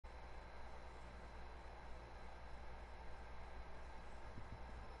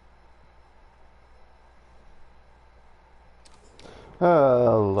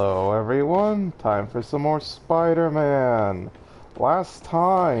Hello, everyone. Time for some more Spider-Man. Last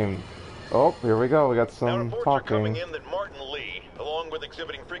time... Oh, here we go. We got Now, some reports are coming talking. in that Martin Lee, along with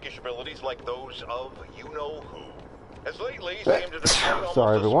exhibiting freakish abilities like those of you-know-who, has lately seemed to display Sorry, almost a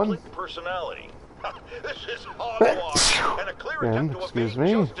everyone. split personality. This is hogwash and a clear attempt to Excuse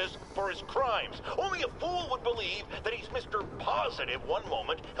evade me. justice for his crimes. Only a fool would believe that he's Mr. Positive one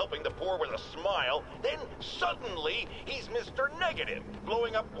moment, helping the poor with a smile, then suddenly he's Mr. Negative,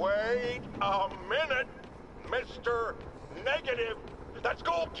 blowing up. Wait a minute, Mr. Negative. That's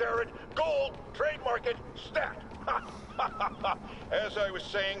gold, Jared. Gold. Trademark it. Stat. As I was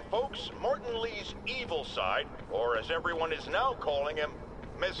saying, folks, Martin Lee's evil side, or as everyone is now calling him,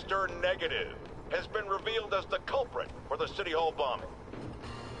 Mr. Negative, has been revealed as the culprit for the City Hall bombing.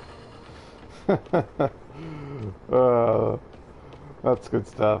 That's good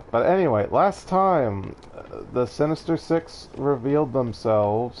stuff. But anyway, last time, the Sinister Six revealed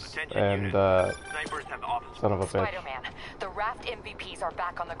themselves, and, son of a bitch. Spiderman, the Raft MVPs are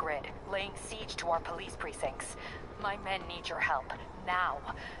back on the grid, laying siege to our police precincts. My men need your help, now.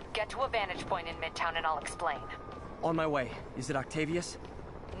 Get to a vantage point in Midtown and I'll explain. On my way. Is it Octavius?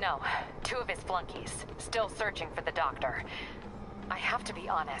 No, two of his flunkies, still searching for the doctor. I have to be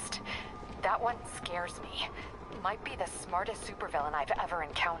honest, that one scares me. Might be the smartest supervillain I've ever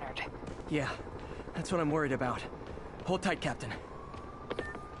encountered. Yeah, that's what I'm worried about. Hold tight, Captain.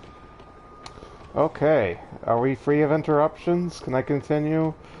 Okay, are we free of interruptions? Can I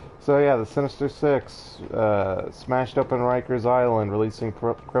continue? So yeah, the Sinister Six smashed open Rikers Island, releasing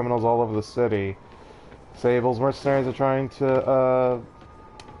criminals all over the city. Sable's mercenaries are trying to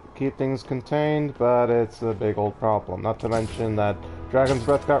keep things contained, but it's a big old problem. Not to mention that Dragon's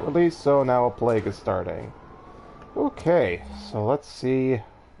Breath got released, so now a plague is starting. Okay, so let's see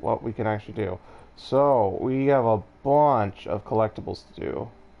what we can actually do. So, we have a bunch of collectibles to do.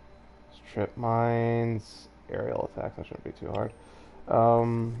 Strip mines, aerial attacks, that shouldn't be too hard.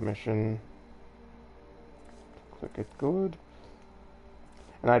 Mission. Click it good.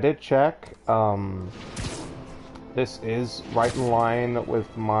 And I did check, this is right in line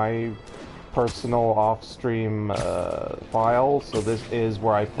with my personal off-stream file, so this is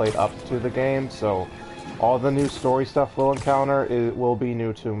where I played up to the game, so all the new story stuff we'll encounter will be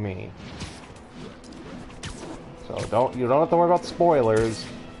new to me. So you don't have to worry about spoilers.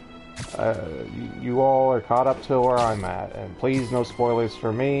 You all are caught up to where I'm at, and please no spoilers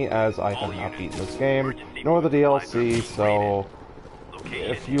for me, as I have not beaten this game, nor the DLC, so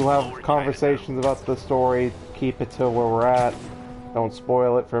if you have conversations about the story, keep it to where we're at. Don't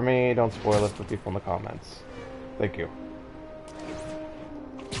spoil it for me, don't spoil it for people in the comments. Thank you.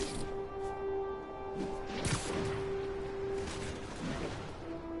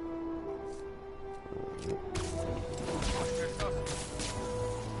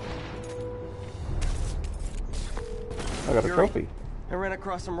 I got a trophy. I ran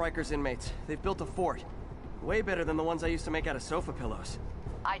across some Rikers inmates. They've built a fort. Way better than the ones I used to make out of sofa pillows.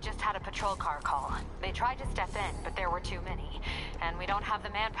 I just had a patrol car call. They tried to step in, but there were too many. And we don't have the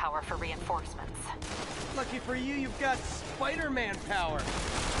manpower for reinforcements. Lucky for you, you've got Spider-Man power.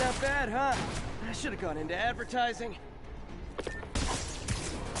 Not bad, huh? I should have gone into advertising.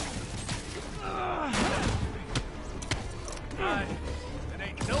 That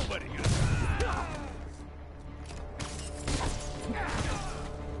ain't nobody gonna...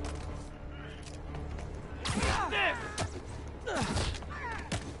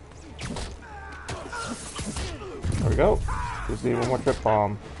 There we go. Just need one more trip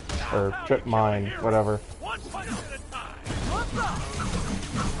bomb. Or trip mine, whatever. One punch at a time.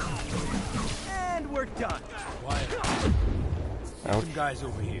 And we're done. Quiet. Ouch. Some guys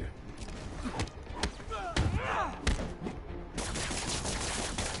over here.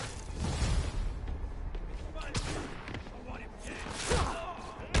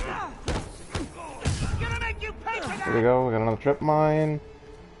 Here we go, we got another trip mine.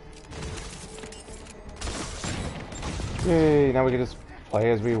 Yay, now we can just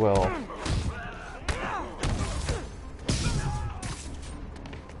play as we will.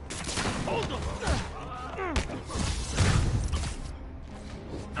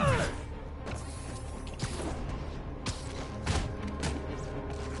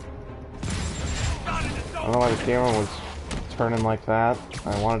 I don't know why the camera was turning like that.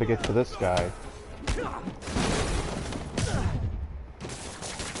 I wanted to get to this guy.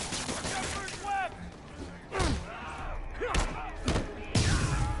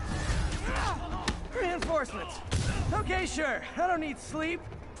 Reinforcements. Okay, sure. I don't need sleep.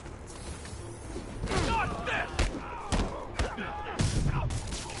 Not this!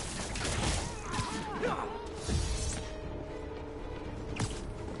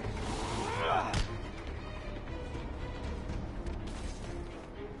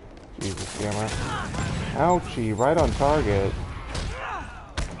 Jesus, camera. Ouchie, right on target.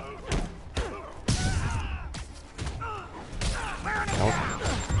 Nope.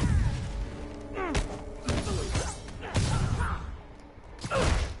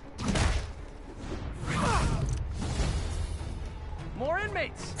 More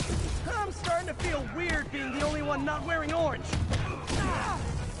inmates! I'm starting to feel weird being the only one not wearing orange.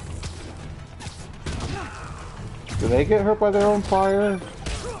 Do they get hurt by their own fire?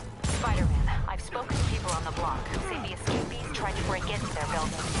 Spider-Man, I've spoken to people on the block who say the escapees tried to break into their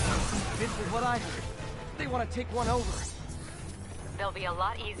building. This is what I heard. They want to take one over. They'll be a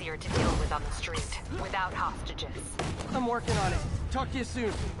lot easier to deal with on the street, without hostages. I'm working on it. Talk to you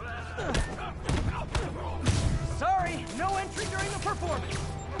soon. Sorry, no entry during the performance.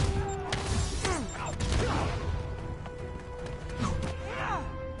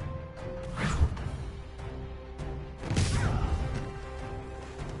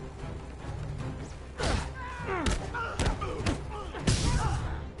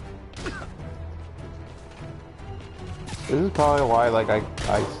 This is probably why, like,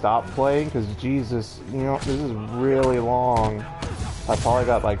 I stopped playing, because Jesus, you know, this is really long. I probably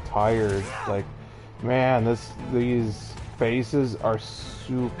got, like, tired. Like, man, these phases are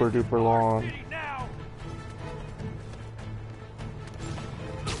super duper long.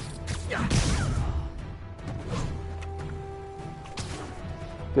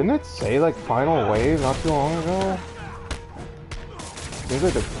 Didn't it say, like, final wave not too long ago? Seems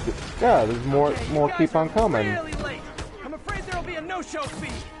like yeah, there's more keep on coming. Really late. I'm afraid there'll be a no-show fee.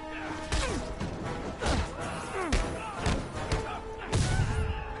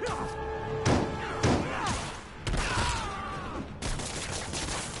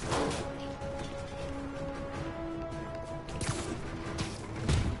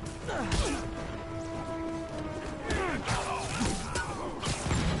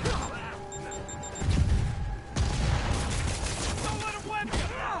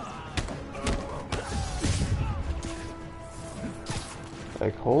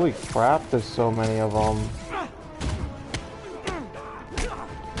 Like, holy crap, there's so many of them.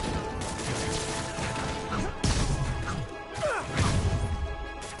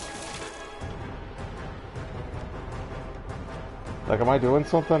 Like, am I doing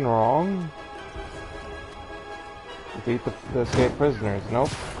something wrong? Defeat the escaped prisoners. Nope.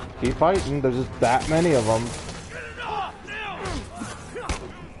 Keep fighting, there's just that many of them.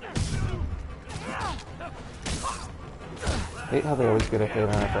 I hate how they always get a hit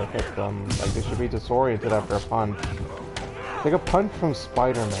on if I hit them. Like, they should be disoriented after a punch. Take a punch from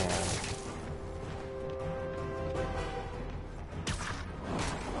Spider-Man.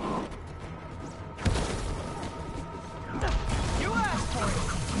 You asked for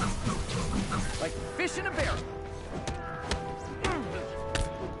it. Like fish in a barrel.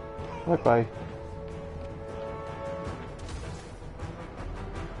 Bye-bye.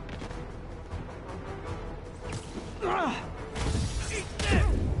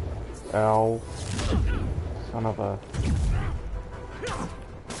 Ow. Son of a...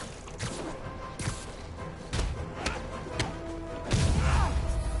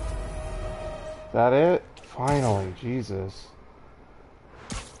 That it? Finally, Jesus.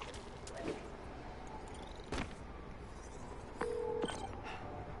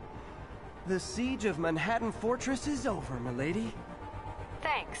 The siege of Manhattan Fortress is over, milady.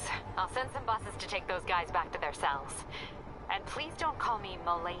 Thanks. I'll send some buses to take those guys back to their cells. And please don't call me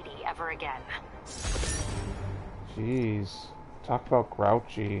Milady ever again. Jeez. Talk about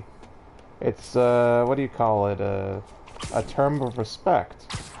grouchy. It's, what do you call it? A term of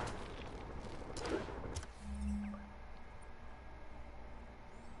respect.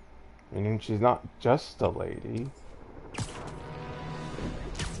 Meaning she's not just a lady.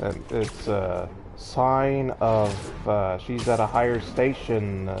 And it's a sign of, she's at a higher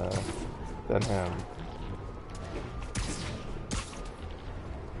station, than him.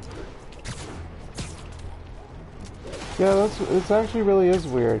 Yeah, it actually really is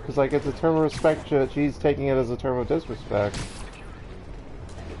weird, because, like, it's a term of respect, yet she's taking it as a term of disrespect.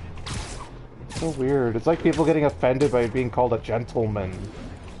 It's so weird. It's like people getting offended by being called a gentleman.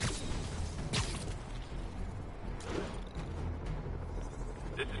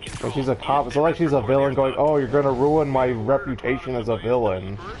 Like she's a cop. It's not like she's a villain going, oh, you're gonna ruin my reputation as a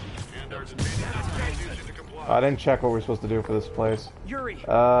villain. I didn't check what we're supposed to do for this place.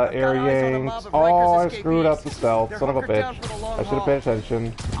 Air yanks. Oh, I screwed up the stealth. Son of a bitch. I should have paid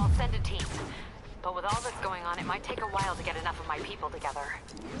attention. I'll send a team. But with all that's going on, it might take a while to get enough of my people together.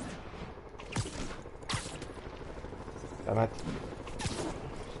 Damn it.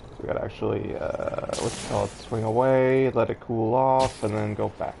 We gotta actually, swing away, let it cool off, and then go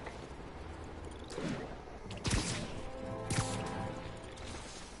back.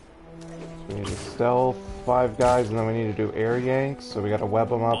 need to stealth 5 guys, and then we need to do air yanks, so we gotta web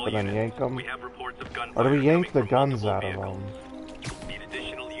them up All and then units, yank them. we have reports of Or do we gunfire yank the coming from guns out of multiple them? vehicles. Need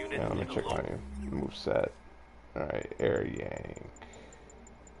additional units Yeah, let me to check the my local. move set. Alright, air yank.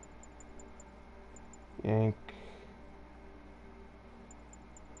 Yank.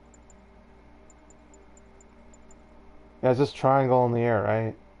 Yeah, it's just triangle in the air,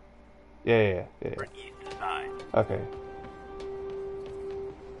 right? Yeah. For east side. Okay.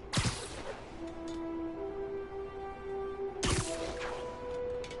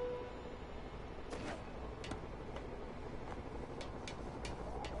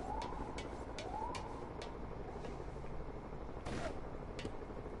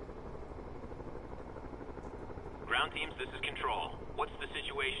 Ground teams, this is Control. What's the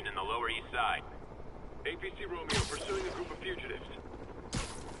situation in the Lower East Side? APC Romeo pursuing a group of fugitives.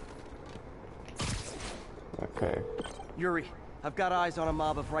 Okay. Yuri, I've got eyes on a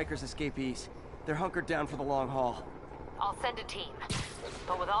mob of Riker's escapees. They're hunkered down for the long haul. I'll send a team.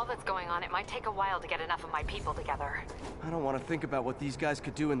 But with all that's going on, it might take a while to get enough of my people together. I don't want to think about what these guys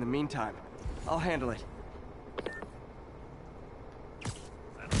could do in the meantime. I'll handle it.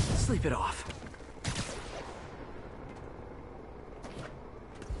 Sleep it off.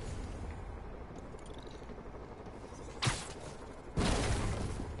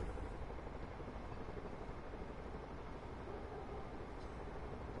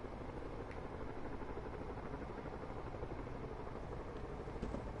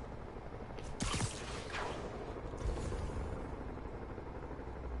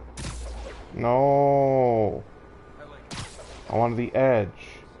 No. I wanted the edge.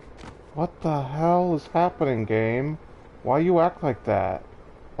 What the hell is happening, game? Why you act like that?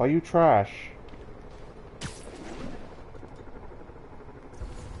 Why you trash?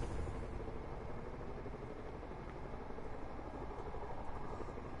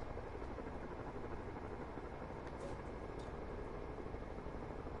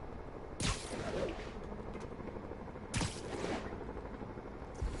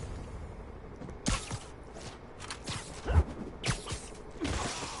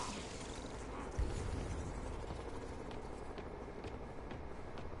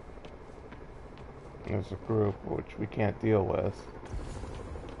 There's a group which we can't deal with.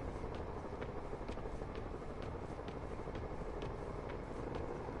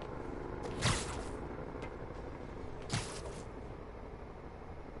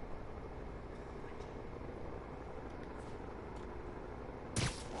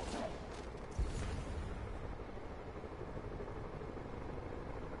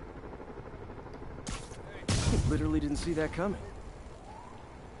 Literally didn't see that coming.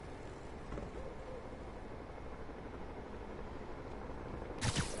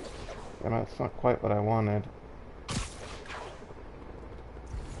 And that's not quite what I wanted.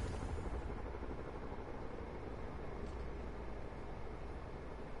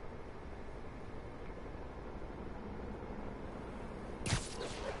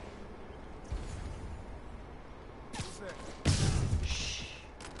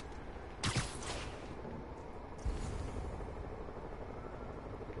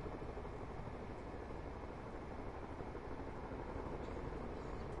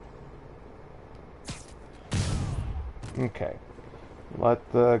 Okay.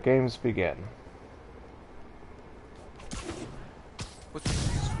 Let the games begin.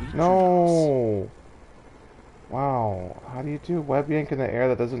 No! Wow. How do you do web yank in the air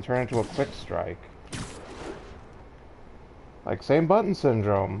that doesn't turn into a quick strike? Like, same button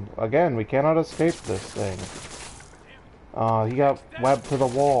syndrome. Again, we cannot escape this thing. He got webbed to the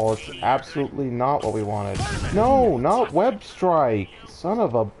wall. It's absolutely not what we wanted. No, not web strike! Son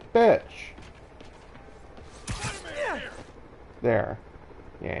of a bitch! There.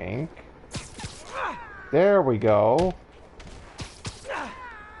 Yank. There we go.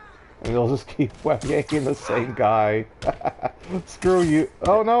 And we'll just keep web yanking the same guy. Screw you.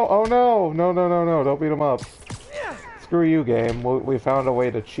 Oh no, oh no! No, no, no, no, don't beat him up. Screw you, game. We found a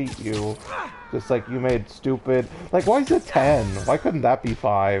way to cheat you. Just like you made stupid... Like, why is it 10? Why couldn't that be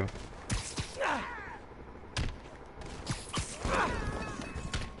 5?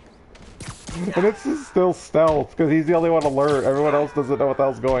 And it's just still stealth, because he's the only one alert. Everyone else doesn't know what the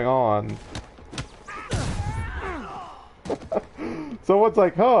hell's going on. Someone's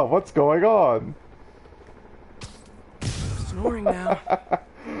like, huh, what's going on? Snoring now.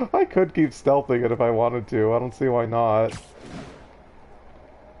 I could keep stealthing it if I wanted to. I don't see why not.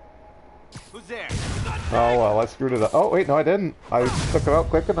 Who's there? Oh well, I screwed it up. Oh wait, no I didn't. I took it out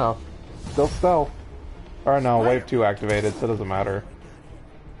quick enough. Still stealth. Or no, wave 2 activated, so it doesn't matter.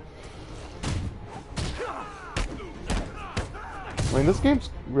 I mean, this game's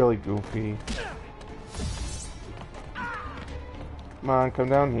really goofy. Come on, come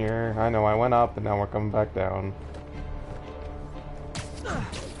down here. I know, I went up and now we're coming back down.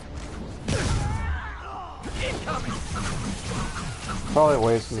 Probably a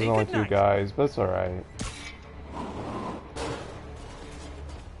waste because there's only two guys, but it's alright.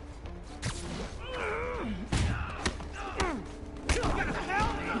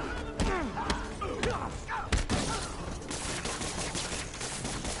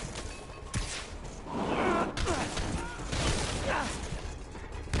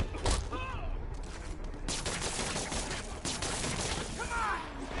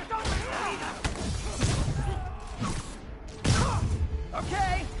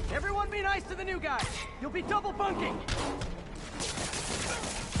 Okay, everyone be nice to the new guy. You'll be double bunking.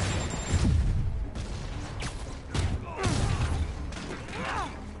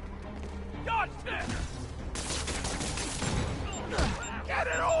 Dodge this! Get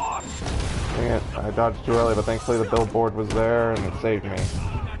it off! Dang it, I dodged too early, but thankfully the billboard was there and it saved me.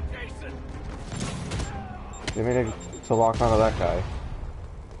 Give me to lock onto that guy. I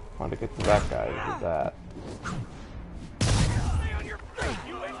wanted to get to that guy to do that.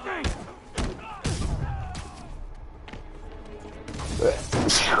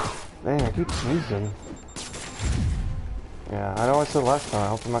 Dang, I keep sneezing. Yeah, I know I said last time I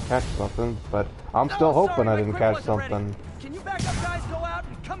hope I'm not catching something, but I'm still hoping I didn't catch something. Can you back up, guys? Go out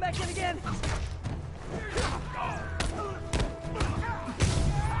and come back in again.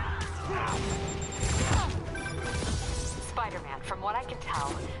 Spider-Man, from what I can tell,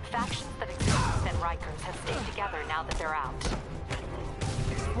 factions that exist within Rikers have stayed together now that they're out.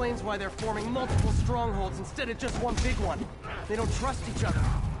 Explains why they're forming multiple strongholds instead of just one big one. They don't trust each other.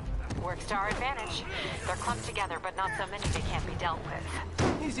 Works to our advantage. They're clumped together, but not so many they can't be dealt with.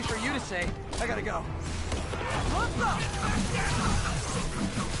 Easy for you to say. I gotta go.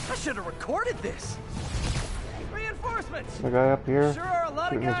 I should have recorded this. Reinforcements. The guy up here Sure are a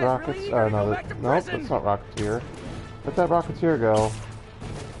lot of shooting his guys rockets. really eager to No, go back to nope, prison. that's not Rocketeer. Let that Rocketeer go.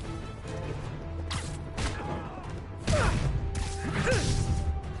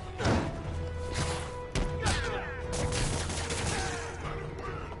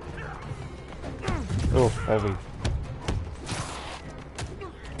 Oh, heavy.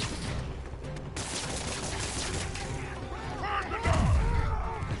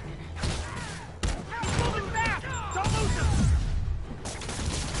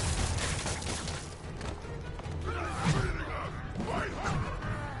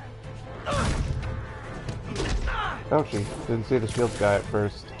 Ouchie, didn't see the shield guy at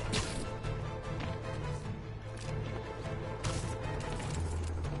first.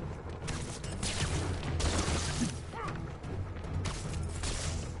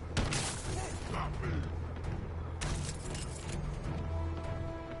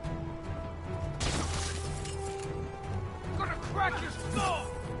 Gonna crack your skull.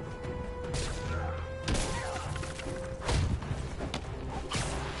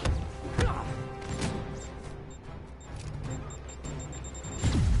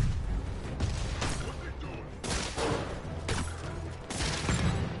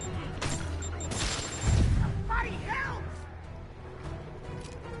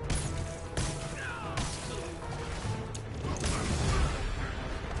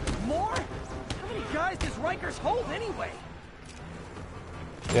 Hold anyway.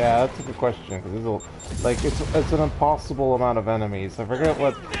 Yeah, that's a good question because it's an impossible amount of enemies. I forget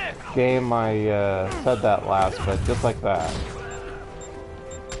what game I said that last, but just like that.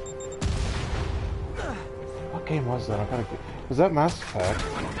 What game was that? Was that Mass Effect?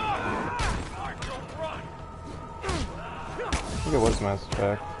 I think it was Mass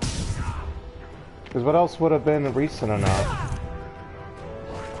Effect. Because what else would have been recent enough?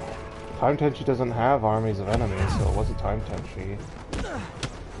 Time Tenchi doesn't have armies of enemies, so it wasn't Time Tenchi.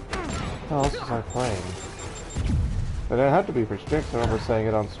 What else was I playing? But it had to be for Sticks. I remember saying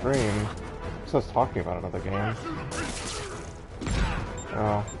it on stream. So I was talking about another game.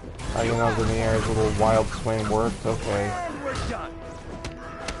 Oh, I know in the air's little wild swing worked. Okay. And we're done.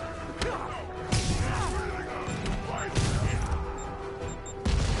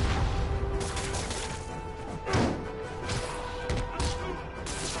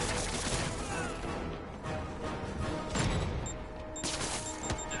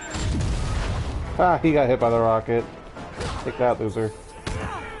 Ah, he got hit by the rocket. Take that, loser.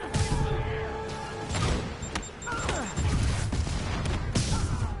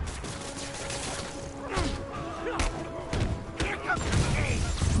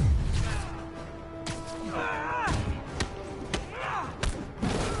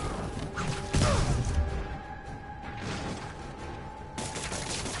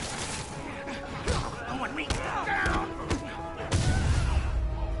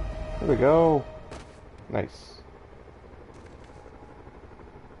 we go. Nice.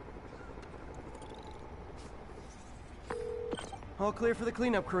 All clear for the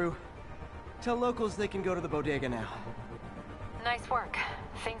cleanup crew. Tell locals they can go to the bodega now. Nice work.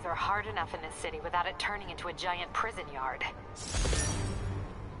 Things are hard enough in this city without it turning into a giant prison yard.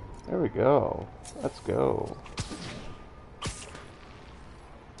 There we go. Let's go.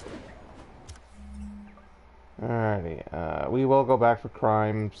 Alrighty, we will go back for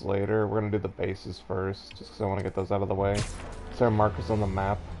crimes later. We're gonna do the bases first, just because I want to get those out of the way. Is there markers on the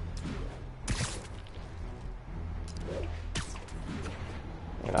map?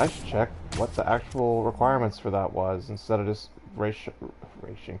 And I should check what the actual requirements for that was, instead of just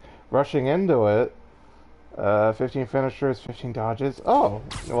rushing into it. 15 finishers, 15 dodges. Oh,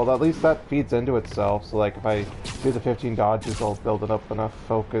 well at least that feeds into itself. So like if I do the 15 dodges, I'll build it up enough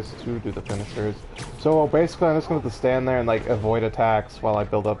focus to do the finishers. So basically I'm just going to have to stand there and like avoid attacks while I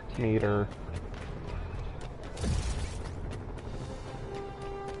build up meter.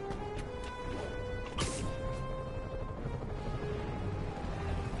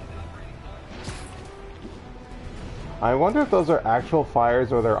 I wonder if those are actual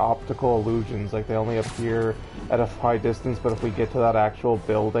fires or they're optical illusions, like they only appear at a high distance, but if we get to that actual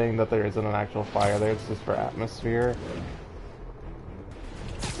building, that there isn't an actual fire there, it's just for atmosphere.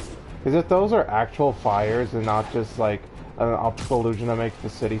 Because if those are actual fires and not just like an optical illusion that makes the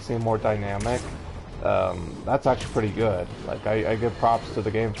city seem more dynamic, that's actually pretty good. Like, I give props to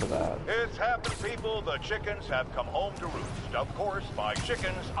the game for that. It's happened, people. The chickens have come home to roost. Of course, by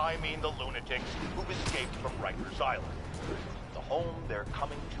chickens, I mean the lunatics who've escaped from Rikers Island. The home they're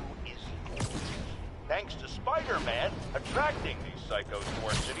coming to is yours. Thanks to Spider-Man attracting these psychos to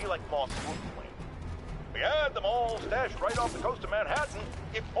our city like moths to a flame. We had them all stashed right off the coast of Manhattan.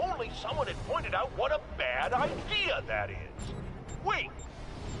 If only someone had pointed out what a bad idea that is. Wait!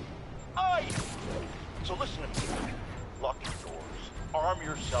 So listen to me. Lock your doors. Arm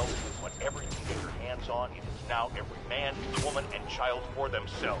yourselves with whatever you can get your hands on. It is now every man, woman, and child for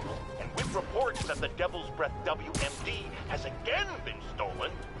themselves. And with reports that the Devil's Breath WMD has again been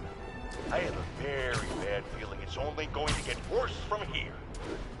stolen, I have a very bad feeling it's only going to get worse from here.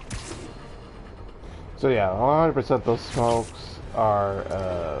 So yeah, 100% those smokes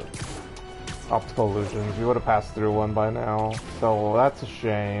are optical illusions. We would have passed through one by now, so that's a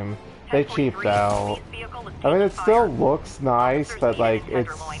shame. They cheaped out. I mean, it still looks nice, but like,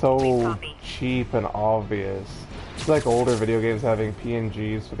 it's so cheap and obvious. It's like older video games having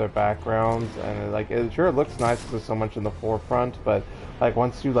PNGs for their backgrounds, and like, it sure looks nice because there's so much in the forefront, but like,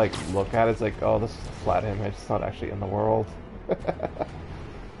 once you like look at it, it's like, oh, this is a flat image, it's not actually in the world.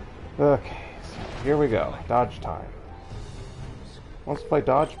 Okay, so here we go. Dodge time. Let's play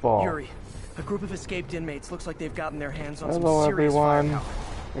dodgeball. Yuri, a group of escaped inmates looks like they've gotten their hands on Hello, some serious everyone. firepower.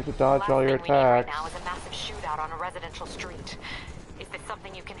 Here to dodge all your Last thing we need right attacks. now is a massive shootout on a residential street. Is this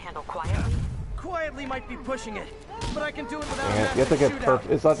something you can handle quietly? Quietly might be pushing it, but I can do it without Dang it, a you have to get shootout.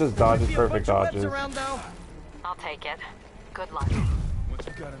 perfect. It's not just dodges, Might be a perfect bunch of dodges. webs around, though. I'll take it. Good luck. Once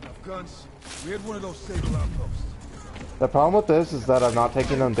you got enough guns, we had one of those saber outposts. The problem with this is that I'm not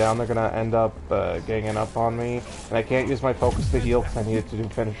taking them down. They're gonna end up ganging up on me, and I can't use my focus to heal because I needed to do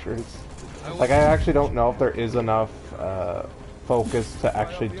finishers. Like, I actually don't know if there is enough focus to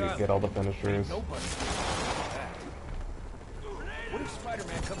actually get all the finishers. What if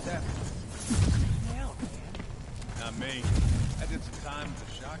Spider-Man comes after me? Not me. I did some time with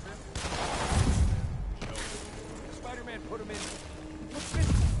the shocker. Spider-Man put him in. What's this?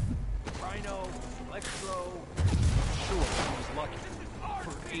 Rhino, Electro. Sure, he was lucky.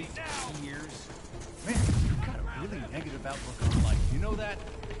 For 8 years. Man, you've got a really negative outlook on life. You know that?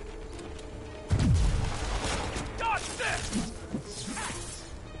 Dodge this!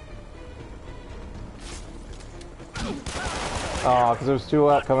 Oh, because there's two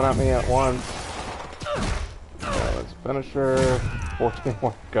out coming at me at once. Let's finisher. 14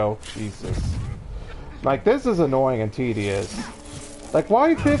 more. Go. Jesus. Like, this is annoying and tedious. Like,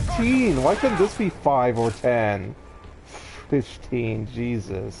 why 15? Why couldn't this be 5 or 10? 15.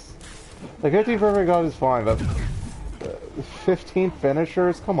 Jesus. Like, 15 perfect god is fine, but 15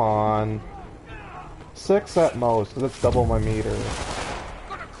 finishers? Come on. 6 at most, because it's double my meter.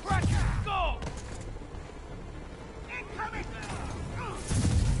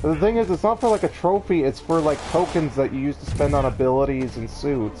 But the thing is, it's not for like a trophy, it's for like tokens that you use to spend on abilities and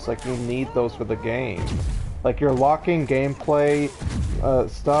suits. Like, you need those for the game. Like, you're locking gameplay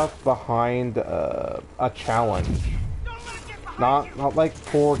stuff behind a challenge. Not like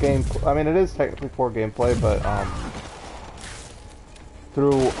poor gameplay. I mean, it is technically poor gameplay, but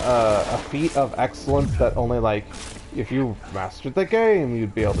through a feat of excellence that only like if you mastered the game,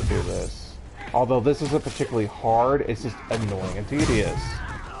 you'd be able to do this. Although this isn't particularly hard, it's just annoying and tedious.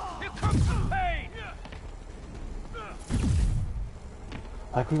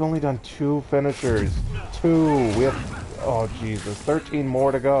 Like, we've only done 2 finishers. 2! We have, oh Jesus, 13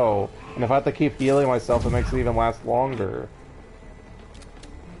 more to go. And if I have to keep healing myself, it makes it even last longer.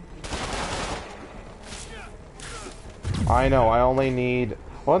 I know, I only need...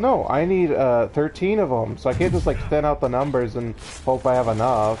 Well, no, I need 13 of them, so I can't just, like, thin out the numbers and hope I have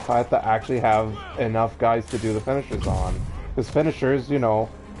enough. I have to actually have enough guys to do the finishers on. Because finishers, you know,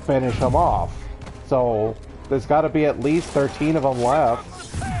 finish them off. So, there's got to be at least 13 of them left.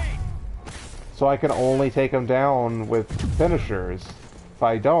 So I can only take them down with finishers. If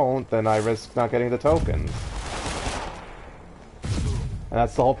I don't, then I risk not getting the tokens. And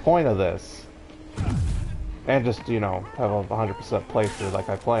that's the whole point of this. And just, you know, have a 100% playthrough like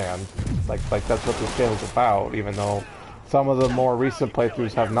I planned. Like that's what this channel's about, even though some of the more recent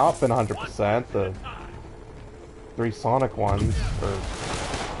playthroughs have not been 100%. The 3 Sonic ones, or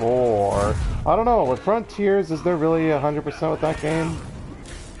 4. I don't know, with Frontiers, is there really 100% with that game?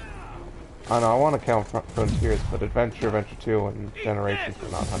 I know, I want to count Frontiers, but Adventure 2, and Generations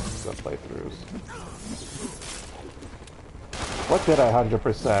are not 100% playthroughs. What did I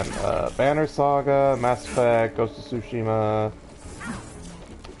 100%? Banner Saga, Mass Effect, Ghost of Tsushima.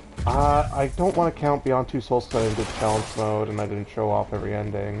 I don't want to count Beyond Two Souls because I didn't do challenge mode and I didn't show off every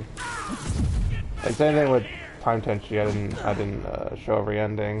ending. Like, same thing with Time Tenchi, I didn't show every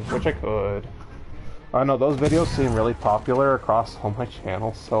ending, which I could. I know those videos seem really popular across all my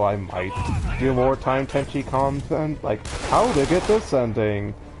channels, so I might do more Time Tenchi content, like how to get this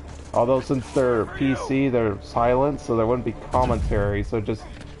ending. Although since they're PC, they're silent, so there wouldn't be commentary, so just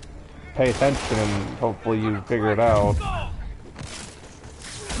pay attention and hopefully you figure it out.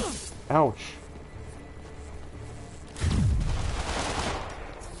 Ouch.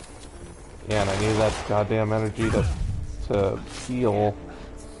 Yeah, and I need that goddamn energy to heal.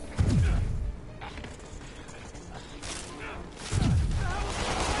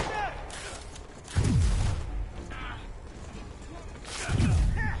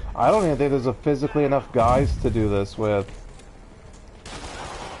 I don't even think there's physically enough guys to do this with.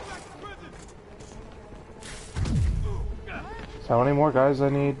 So how many more guys I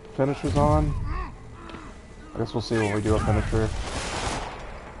need finishers on? I guess we'll see when we do a finisher.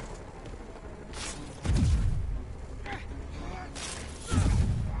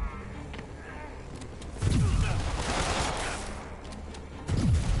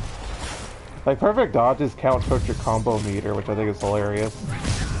 Like, perfect dodges count towards your combo meter, which I think is hilarious.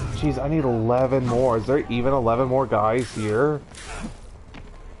 Jeez, I need 11 more. Is there even 11 more guys here?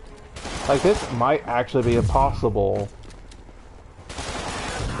 Like, this might actually be impossible.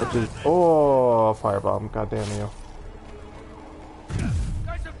 Which is... Oh, firebomb. God damn you.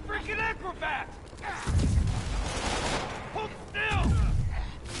 Guy's a freaking acrobat! Hold still!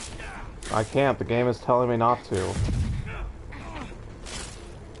 I can't. The game is telling me not to.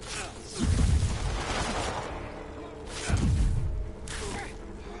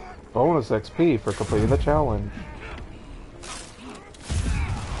 Bonus XP for completing the challenge.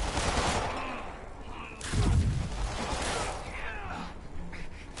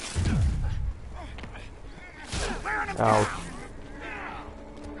 Ouch.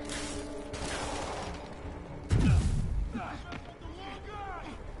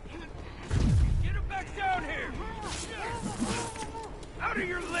 Get him back down here! Out of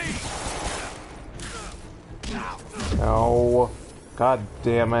your league! No. God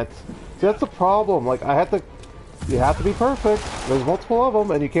damn it. See, that's the problem. Like, you have to be perfect. There's multiple of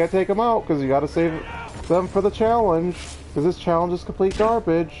them, and you can't take them out, because you gotta save them for the challenge. Because this challenge is complete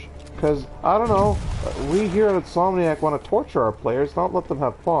garbage. Because, I don't know, we here at Insomniac want to torture our players, not let them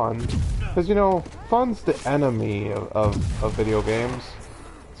have fun. Because, you know, fun's the enemy of video games.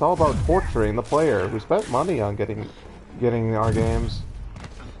 It's all about torturing the player who spent money on getting our games.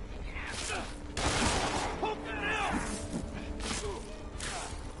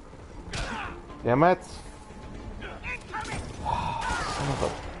 Damn it! Son of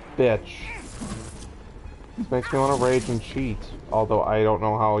a bitch. This makes me want to rage and cheat. Although I don't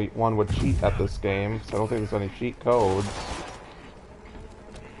know how one would cheat at this game, so I don't think there's any cheat codes.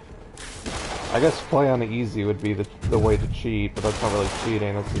 I guess play on easy would be the way to cheat, but that's not really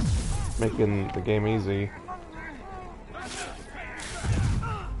cheating, that's just making the game easy.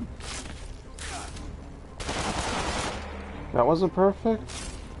 That wasn't perfect?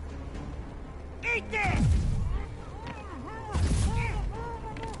 Eat this!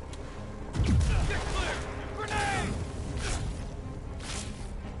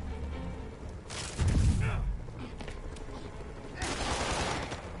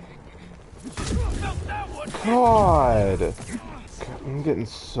 God! I'm getting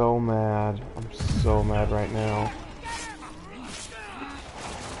so mad. I'm so mad right now.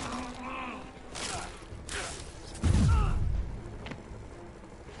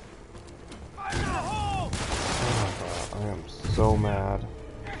 I am so mad.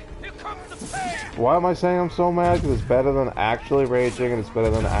 Why am I saying I'm so mad? Because it's better than actually raging and it's better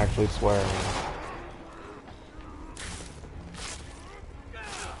than actually swearing.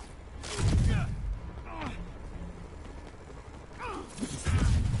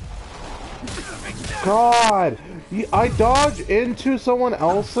 God! I dodge into someone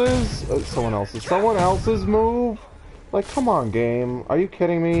else's move? Like, come on, game. Are you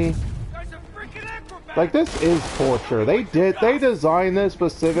kidding me? Like, this is torture. They designed this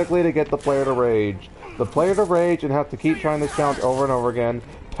specifically to get the player to rage. The player to rage and have to keep trying this challenge over and over again,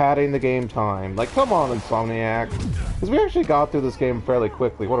 padding the game time. Like, come on, Insomniac. Because we actually got through this game fairly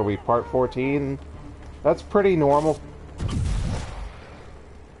quickly. What are we, part 14? That's pretty normal.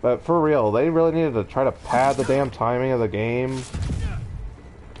 But for real, they really needed to try to pad the damn timing of the game.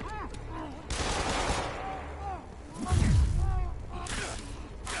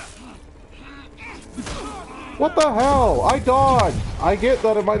 What the hell? I dodged! I get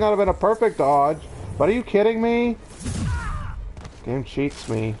that it might not have been a perfect dodge, but are you kidding me? Game cheats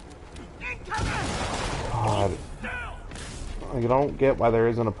me. God. You don't get why there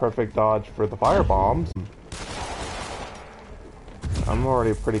isn't a perfect dodge for the fire bombs. I'm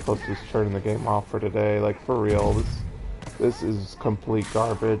already pretty close to turning the game off for today. Like, for real, this is complete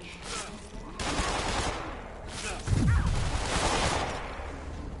garbage.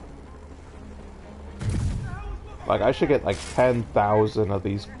 Like, I should get like 10,000 of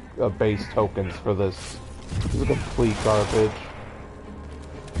these base tokens for this. This is complete garbage.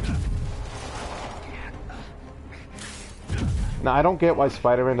 Now, I don't get why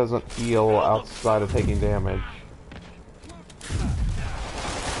Spider-Man doesn't heal outside of taking damage.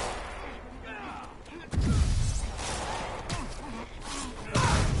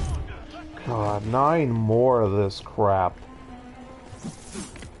 God, 9 more of this crap.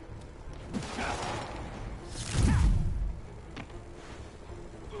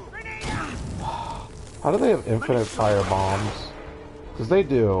 How do they have infinite fire bombs? Because they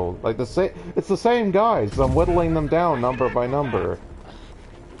do. Like, it's the same guys. I'm whittling them down number by number.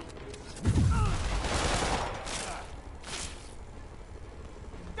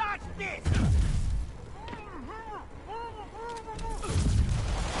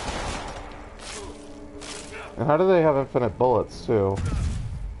 And how do they have infinite bullets, too?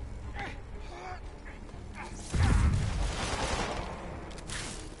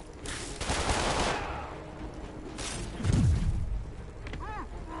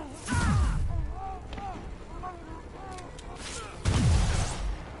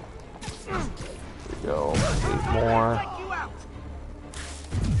 There we go. 8 more.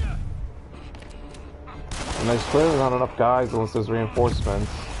 And there's clearly not enough guys unless there's reinforcements.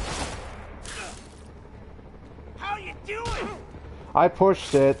 I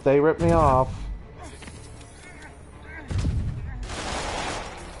pushed it, they ripped me off.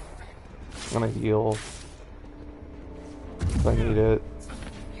 I'm gonna heal. If I need it.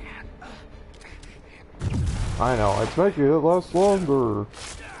 I know, it's making it last longer.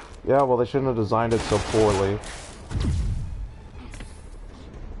 Yeah, well, they shouldn't have designed it so poorly.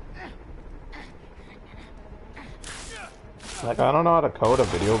 Like, I don't know how to code a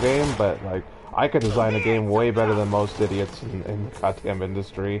video game, but, like, I could design a game way better than most idiots in the goddamn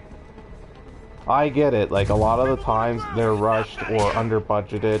industry. I get it, like, a lot of the times they're rushed or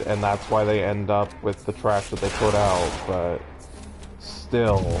under-budgeted, and that's why they end up with the trash that they put out, but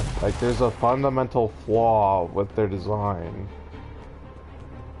still, like, there's a fundamental flaw with their design.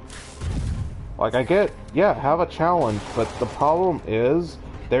 Like, I get, yeah, have a challenge, but the problem is,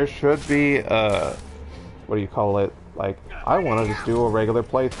 there should be a, what do you call it? Like, I want to just do a regular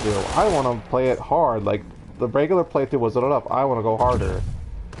playthrough. I want to play it hard. Like, the regular playthrough wasn't enough. I want to go harder.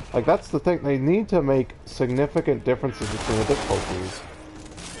 Like, that's the thing. They need to make significant differences between the difficulties.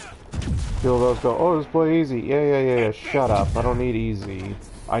 People those go, oh, just play easy. Yeah. Shut up. I don't need easy.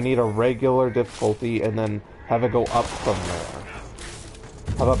 I need a regular difficulty and then have it go up from there.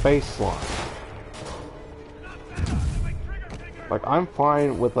 Have a baseline. Like, I'm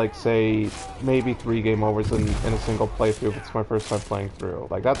fine with, like, say, maybe 3 game overs in a single playthrough if it's my first time playing through.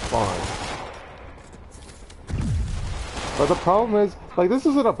 Like, that's fine. But the problem is, like, this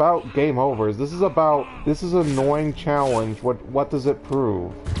isn't about game overs. This is about, this is an annoying challenge. What does it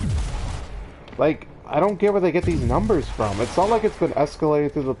prove? Like, I don't get where they get these numbers from. It's not like it's been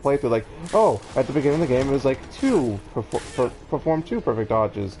escalated through the playthrough. Like, oh, at the beginning of the game it was like perform 2 perfect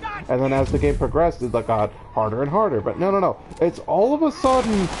dodges, and then as the game progressed, it got harder and harder. But no, no, no. It's all of a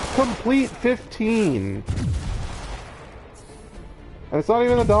sudden complete 15. And it's not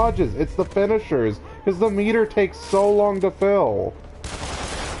even the dodges, it's the finishers, because the meter takes so long to fill.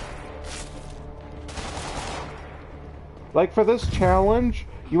 Like, for this challenge,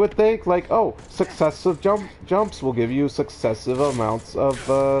 you would think, like, oh, successive jumps will give you successive amounts of,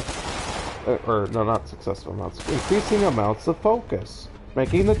 or, no, not successive amounts, increasing amounts of focus,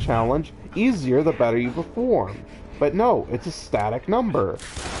 making the challenge easier the better you perform. But no, it's a static number.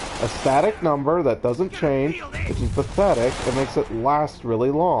 A static number that doesn't change, which is pathetic, and makes it last really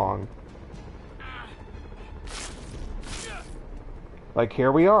long. Like,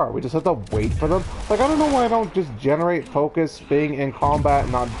 here we are. We just have to wait for them. Like, I don't know why I don't just generate focus being in combat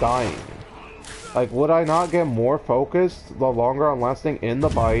and not dying. Like, would I not get more focused the longer I'm lasting in the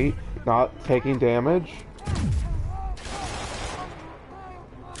bite, not taking damage?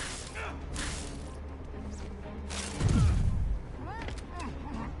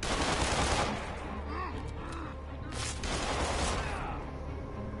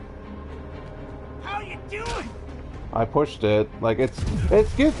 I pushed it. Like,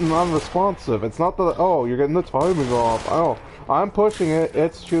 it's getting unresponsive. It's not the, oh, you're getting the timing off. Oh, I'm pushing it.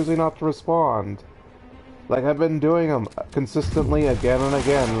 It's choosing not to respond. Like, I've been doing them consistently again and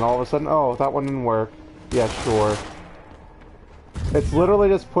again, and all of a sudden, oh, that one didn't work. Yeah, sure. It's literally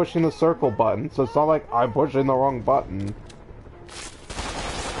just pushing the circle button, so it's not like I'm pushing the wrong button.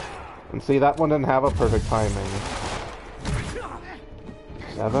 And see, that one didn't have a perfect timing.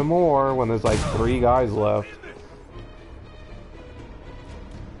 7 more when there's like 3 guys left.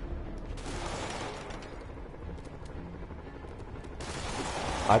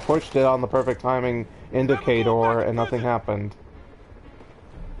 I pushed it on the perfect timing indicator and nothing happened.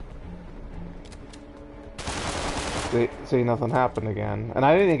 See, nothing happened again. And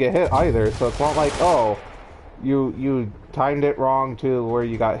I didn't get hit either, so it's not like, oh, you timed it wrong to where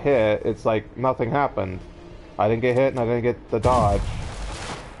you got hit. It's like nothing happened. I didn't get hit and I didn't get the dodge.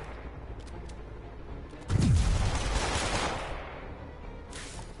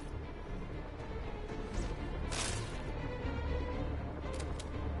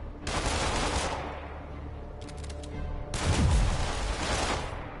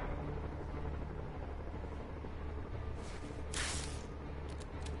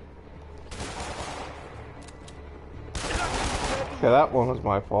 Okay, that one was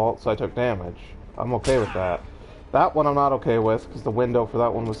my fault, so I took damage. I'm okay with that. That one I'm not okay with, because the window for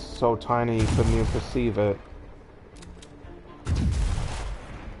that one was so tiny you couldn't even perceive it.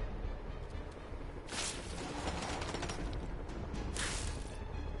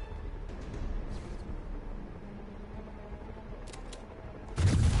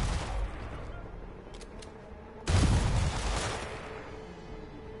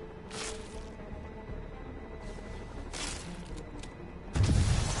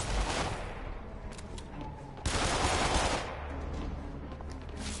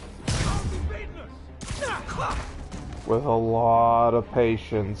 With a lot of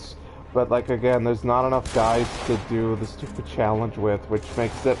patience. But like again, there's not enough guys to do the stupid challenge with, which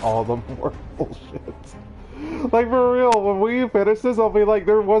makes it all the more bullshit. Like for real, when we finish this, I'll be like,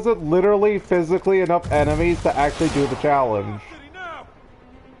 there wasn't literally physically enough enemies to actually do the challenge.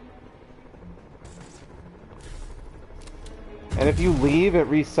 And if you leave, it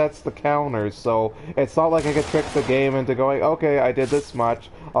resets the counters, so it's not like I can trick the game into going, okay, I did this much,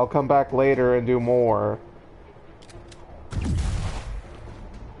 I'll come back later and do more.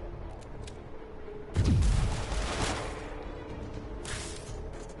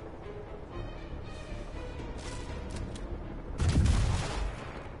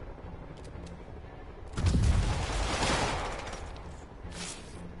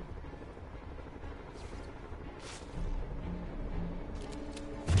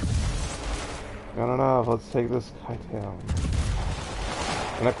 I don't know, let's take this guy down.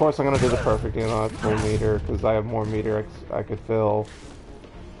 And of course I'm gonna do the perfect, you know, full meter, because I have more meter I could fill.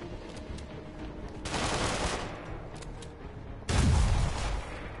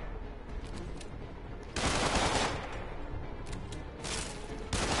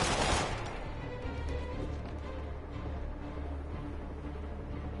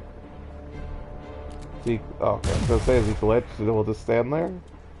 Okay, I was gonna say, is he glitched? We'll just stand there?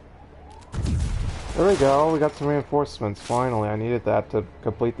 There we go, we got some reinforcements, finally. I needed that to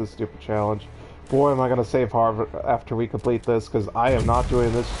complete this stupid challenge. Boy, am I gonna save Harvard after we complete this, because I am not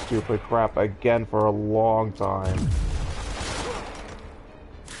doing this stupid crap again for a long time.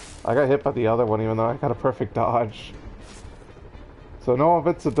 I got hit by the other one even though I got a perfect dodge. So no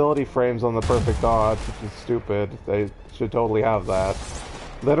invincibility frames on the perfect dodge, which is stupid. They should totally have that.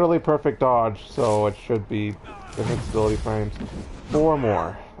 Literally perfect dodge, so it should be invincibility frames. 4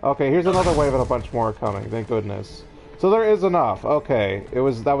 more. Okay, here's another wave and a bunch more coming, thank goodness. So there is enough. Okay,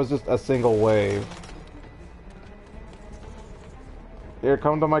 that was just a single wave. Here,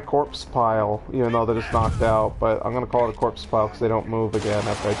 come to my corpse pile, even though they're just knocked out, but I'm gonna call it a corpse pile because they don't move again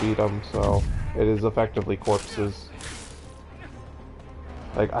after I beat them, so it is effectively corpses.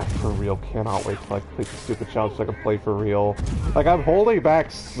 Like, I for real cannot wait till I complete the stupid challenge so I can play for real. Like, I'm holding back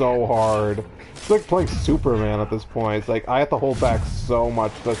so hard. It's like playing Superman at this point. It's like, I have to hold back so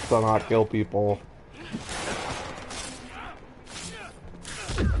much just to not kill people.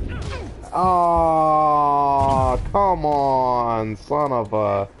 Oh, come on, son of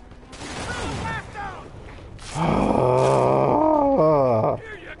a...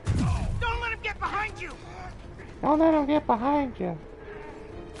 Don't let him get behind you! Don't let him get behind you.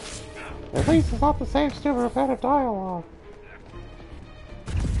 At least it's not the same stupid repetitive dialogue.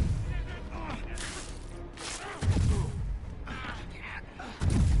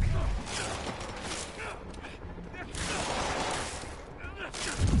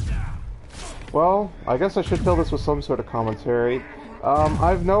 Well, I guess I should fill this with some sort of commentary.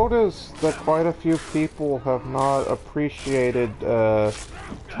 I've noticed that quite a few people have not appreciated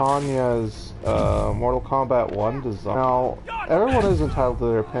Tanya's Mortal Kombat 1 design. Now, everyone is entitled to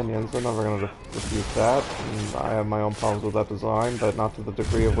their opinions. I'm never going to refute that. And I have my own problems with that design, but not to the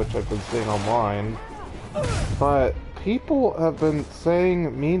degree of which I've been seeing online. But people have been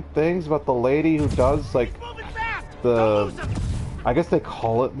saying mean things about the lady who does, like, the... I guess they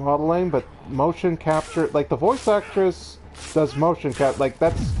call it modeling, but motion capture... Like, the voice actress does motion cap... Like,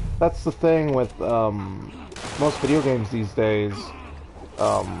 that's the thing with, most video games these days.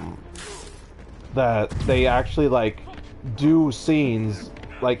 That they actually, like, do scenes,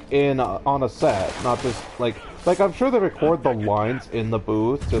 like, on a set, not just, like, I'm sure they record the lines in the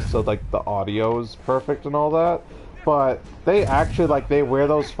booth, just so, like, the audio's perfect and all that, but they actually, like, they wear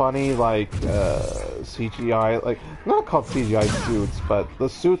those funny, like, CGI, like, not called CGI suits, but the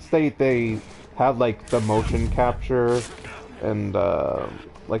suits they have, like, the motion capture, and,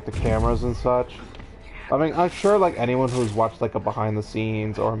 like, the cameras and such. I mean, I'm sure, like, anyone who's watched, like, a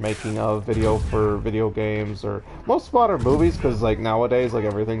behind-the-scenes or making of video for video games, or most modern movies, because, like, nowadays, like,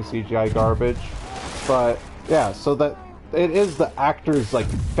 everything's CGI garbage. But, yeah, so that, it is the actor's, like,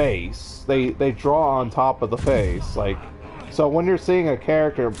 face. They draw on top of the face, like, so when you're seeing a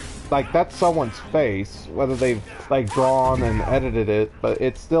character, like, that's someone's face, whether they've, like, drawn and edited it, but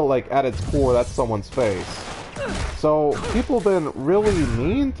it's still, like, at its core, that's someone's face. So, people have been really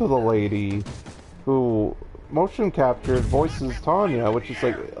mean to the lady who motion captured voices Tanya, which is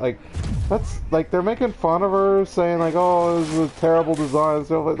like that's like they're making fun of her, saying like, oh, this is a terrible design and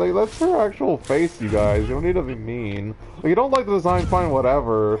stuff. Like that's her actual face, you guys. You don't need to be mean. Like, you don't like the design, fine,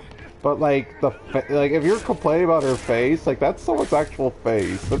 whatever. But like like if you're complaining about her face, like that's someone's actual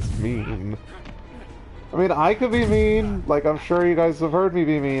face. That's mean. I mean, I could be mean. Like, I'm sure you guys have heard me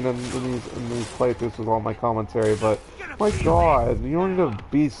be mean in these playthroughs with all my commentary, but my god, you don't need to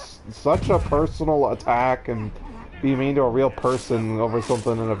be such a personal attack and be mean to a real person over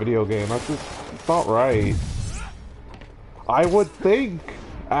something in a video game. That's just, it's not right. I would think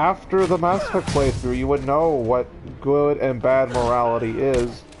after the Mass Effect playthrough you would know what good and bad morality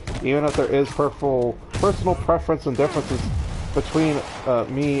is, even if there is personal preference and differences between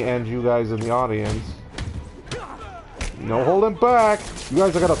me and you guys in the audience. No holding back! You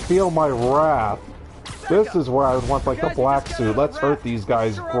guys are gonna feel my wrath. This is where I would want, like, the black suit. Let's hurt these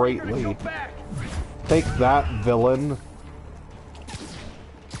guys greatly. Take that, villain.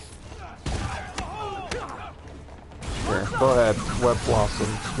 Here, go ahead. Web Blossom.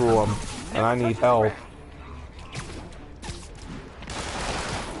 Screw them. And I need help.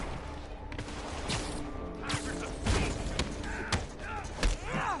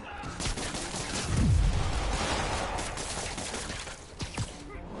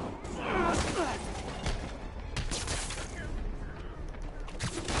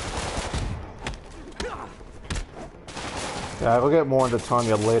 Yeah, we'll get more into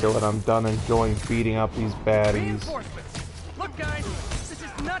Tanya later when I'm done enjoying beating up these baddies. Look, guys, this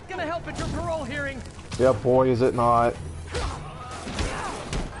is not gonna help at your parole hearing. Yeah, boy, is it not.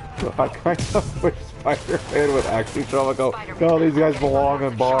 I kind of wish Spider-Man would actually show up and go, no, these guys belong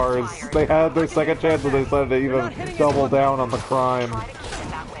in bars. They had their second chance and they decided to even double down on the crime.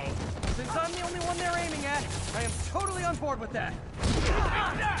 Since I'm the only one they're aiming at, I am totally on board with that.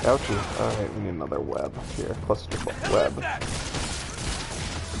 Ouchie. Alright, we need another web here. Cluster web.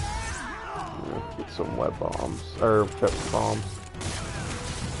 some web bombs or chip bombs.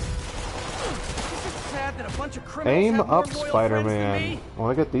 Sad that a bunch of criminals Aim have more up, loyal friends than Spider-Man. me. I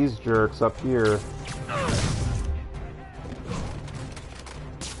want to get these jerks up here.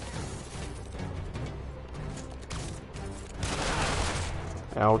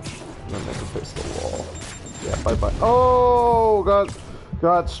 Ouch. And then they can face the wall. Yeah, bye-bye. Oh,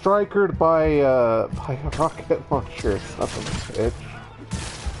 got strikered by a rocket launcher. Son of a bitch.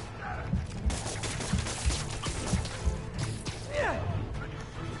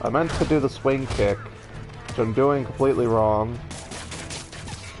 I meant to do the swing kick, which I'm doing completely wrong.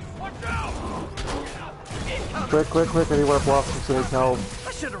 Quick, quick, quick, anywhere blocks some city's help.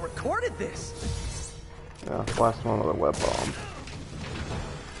 I should have recorded this. Yeah, blast one with a web bomb.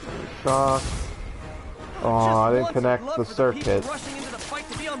 Shock. Oh, I didn't connect the circuit. Rushing into the fight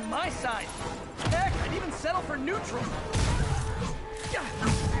to be on my side. Heck, I'd even settle for neutral.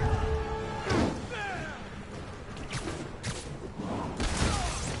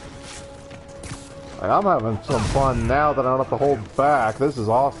 Like, I'm having some fun now that I don't have to hold back. This is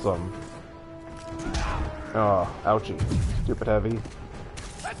awesome. Oh, ouchie. Stupid heavy.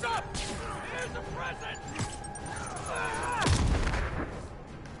 Heads up! Here's a present!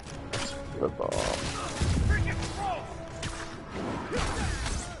 Good ball. Bring it close!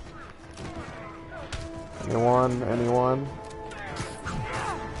 Anyone? Anyone?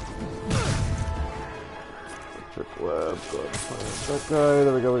 Trick web. Good. That guy.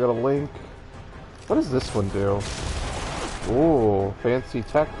 There we go. We got a link. What does this one do? Ooh, fancy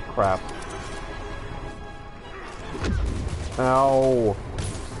tech crap. Ow.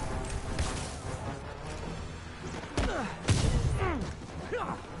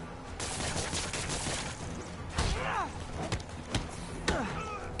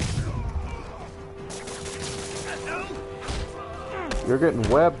 You're getting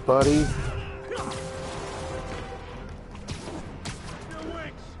webbed, buddy.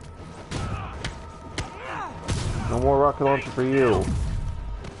 No more rocket launcher for you.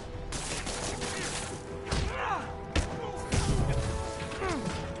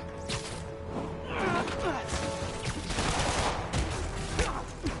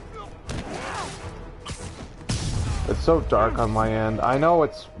 It's so dark on my end. I know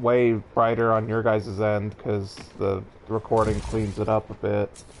it's way brighter on your guys' end because the recording cleans it up a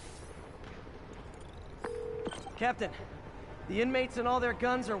bit. Captain, the inmates and all their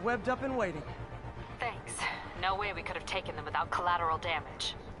guns are webbed up and waiting. Thanks. No way we could have taken them without collateral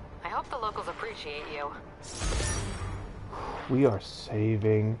damage. I hope the locals appreciate you. We are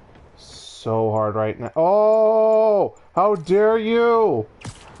saving so hard right now. Oh! How dare you!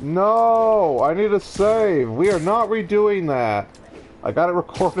 No! I need to save. We are not redoing that. I got it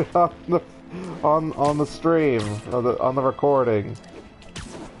recorded on the stream, on the recording.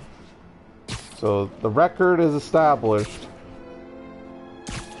 So the record is established.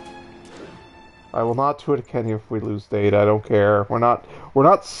 I will not do it again if we lose data. I don't care. We're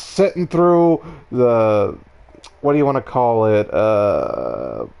not sitting through the, what do you want to call it?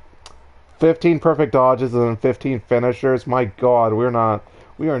 15 perfect dodges and then 15 finishers. My God,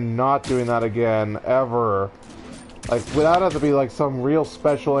 we are not doing that again ever. Like, without have to be like some real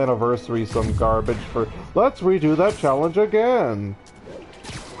special anniversary, some garbage for let's redo that challenge again.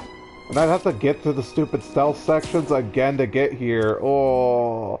 And I'd have to get through the stupid stealth sections again to get here.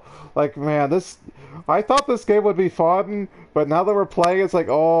 Oh, like, man, I thought this game would be fun, but now that we're playing, it's like,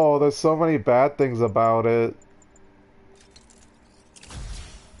 oh, there's so many bad things about it.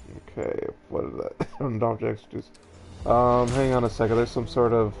 Okay, what is that? Objects just... hang on a second, there's some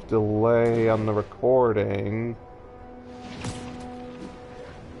sort of delay on the recording.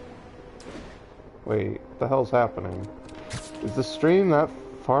 Wait, what the hell's happening? Is the stream that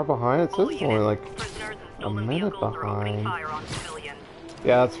far behind? It says it's only like a minute behind.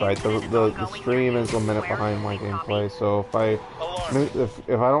 Yeah, that's right. The stream is a minute behind my gameplay. So if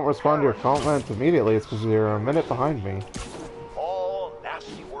I don't respond to your comment immediately, it's because you're a minute behind me. All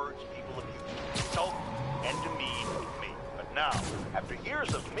nasty words people have used to insult and demean me. But now, after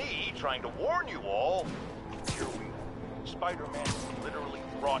years of me trying to warn you all, here we are. Spider-Man literally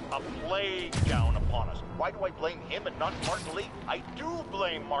brought a plague down upon us. Why do I blame him and not Martin Lee? I do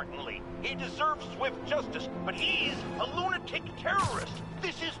blame Martin Lee. He deserves swift justice, but he's a lunatic terrorist.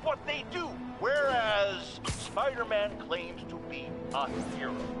 This is what they do. Whereas Spider-Man claims to be a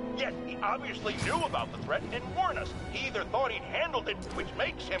hero. Yet he obviously knew about the threat and warned us. He either thought he'd handled it, which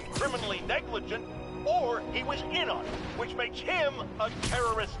makes him criminally negligent, or he was in on it, which makes him a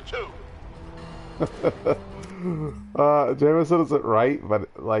terrorist too. Jameson isn't right, but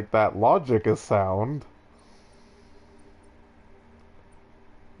like that logic is sound.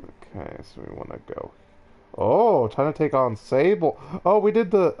 Okay, so we want to go. Oh, trying to take on Sable. Oh, we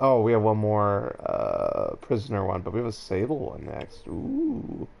did the. Oh, we have one more prisoner one, but we have a Sable one next.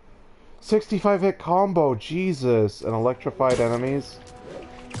 Ooh. 65 hit combo, Jesus. And electrified enemies.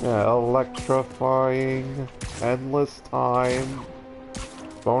 Yeah, electrifying. Endless time.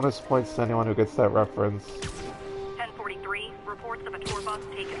 Bonus points to anyone who gets that reference. 1043, reports of a tour bus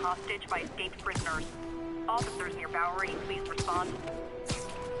taken hostage by escaped prisoners. Officers near Bowery, please respond.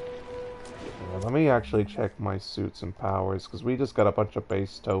 Yeah, let me actually check my suits and powers, because we just got a bunch of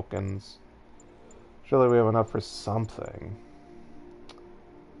base tokens. Surely we have enough for something.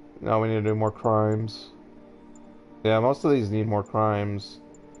 No, we need to do more crimes. Yeah, most of these need more crimes.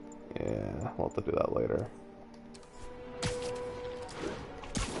 Yeah, we'll have to do that later.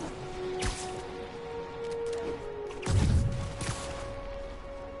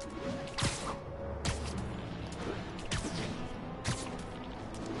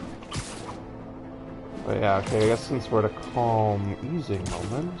 But yeah, okay, I guess since we're at a calm, easing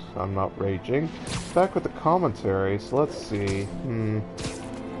moment, I'm not raging. Back with the commentary, so let's see.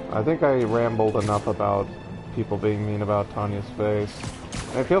 I think I rambled enough about people being mean about Tanya's face.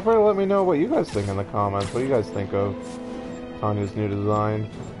 And feel free to let me know what you guys think in the comments. What do you guys think of Tanya's new design?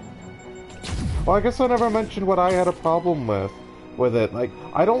 Well, I guess I never mentioned what I had a problem with it. Like,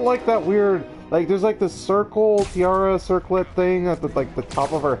 I don't like that weird... Like, there's like this circle, tiara, circlet thing at the, like, the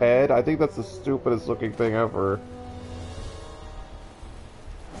top of her head. I think that's the stupidest looking thing ever.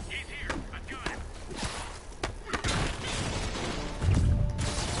 He's here. I've got him.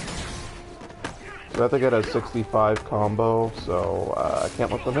 So I have to get a 65 combo, so I can't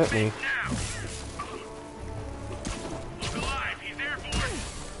let them hit me. Look alive. He's airborne.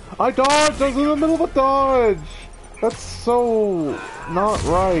 I dodged! I was in the middle of a dodge! That's so not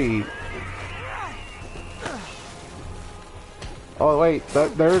right. Oh wait,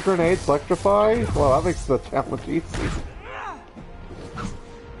 their grenades electrify? Well, that makes the challenge easy.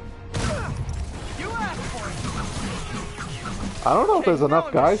 I don't know if there's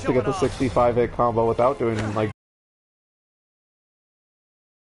enough guys to get the 65 hit combo without doing like